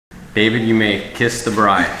David, you may kiss the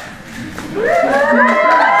bride.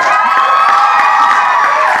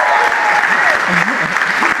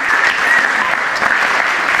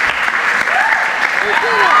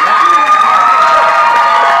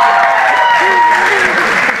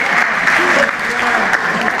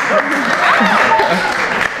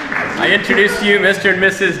 I introduce to you Mr. and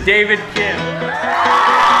Mrs. David Kim.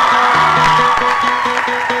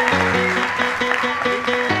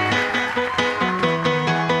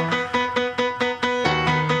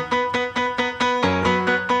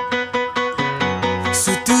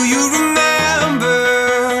 So do you remember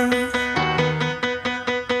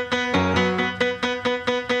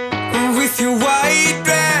with your white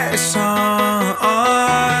dress on?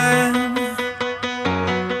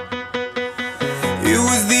 It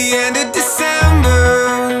was the end of December.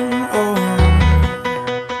 Oh,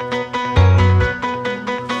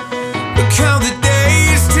 but count the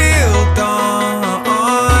days till dawn.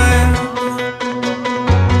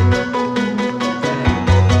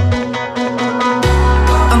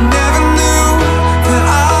 I never knew that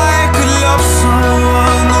I could love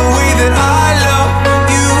someone the way that I love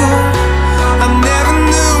you. I never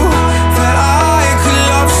knew that I could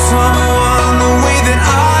love someone the way that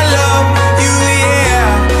I love you. Yeah,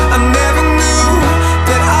 I never knew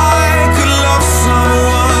that I could love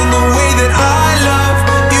someone the way that I love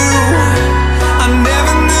you. I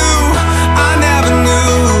never knew, I never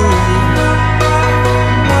knew.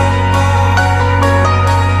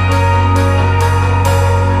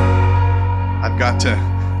 I've got to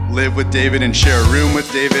live with David and share a room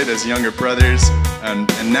with David as younger brothers, and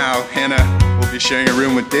now Hannah will be sharing a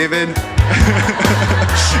room with David.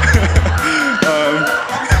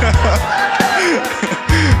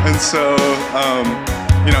 And so,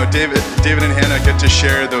 you know, David and Hannah get to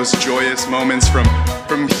share those joyous moments from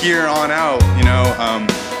here on out. You know,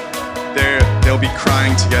 they'll be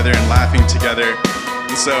crying together and laughing together.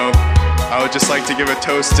 And so, I would just like to give a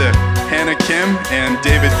toast to Hannah Kim and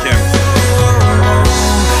David Kim.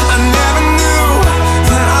 I never knew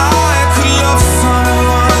that I could love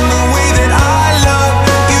someone the way that I love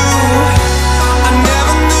you. I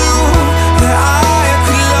never knew that I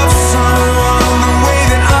could love someone the way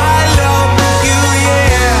that I love you.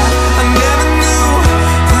 Yeah, I never knew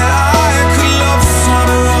that I could love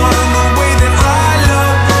someone the way that I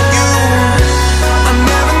love you. I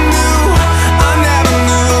never knew, I never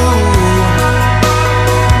knew.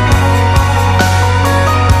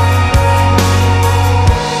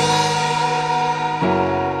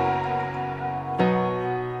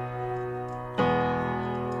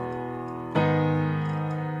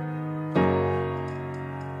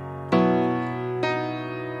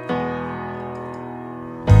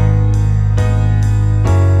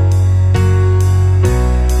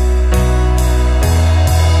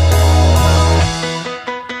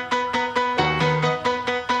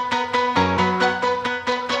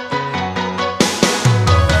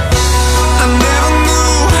 I never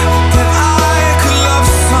knew that I could love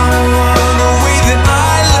someone the way that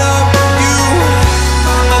I love you.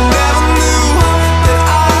 I never knew that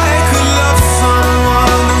I could love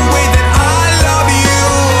someone the way that I love you.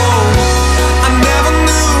 I never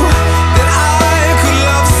knew that I could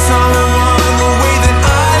love someone the way that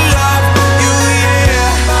I love you. Yeah,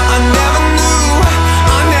 I never knew,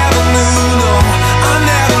 I never knew, no, I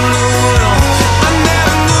never knew, no, I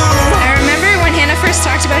never knew. I remember when Hannah first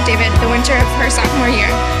talked about David the winter of her sophomore year.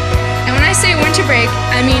 And when I say winter break,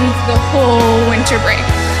 I mean the whole winter break.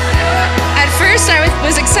 At first, I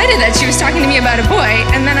was excited that she was talking to me about a boy,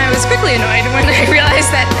 and then I was quickly annoyed when I realized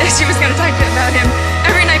that she was going to talk about him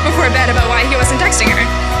every night before bed about why he wasn't texting her.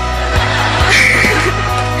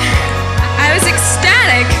 I was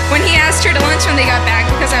ecstatic when he asked her to lunch when they got back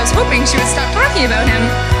because I was hoping she would stop talking about him.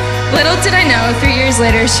 Little did I know, 3 years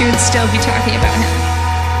later, she would still be talking about him.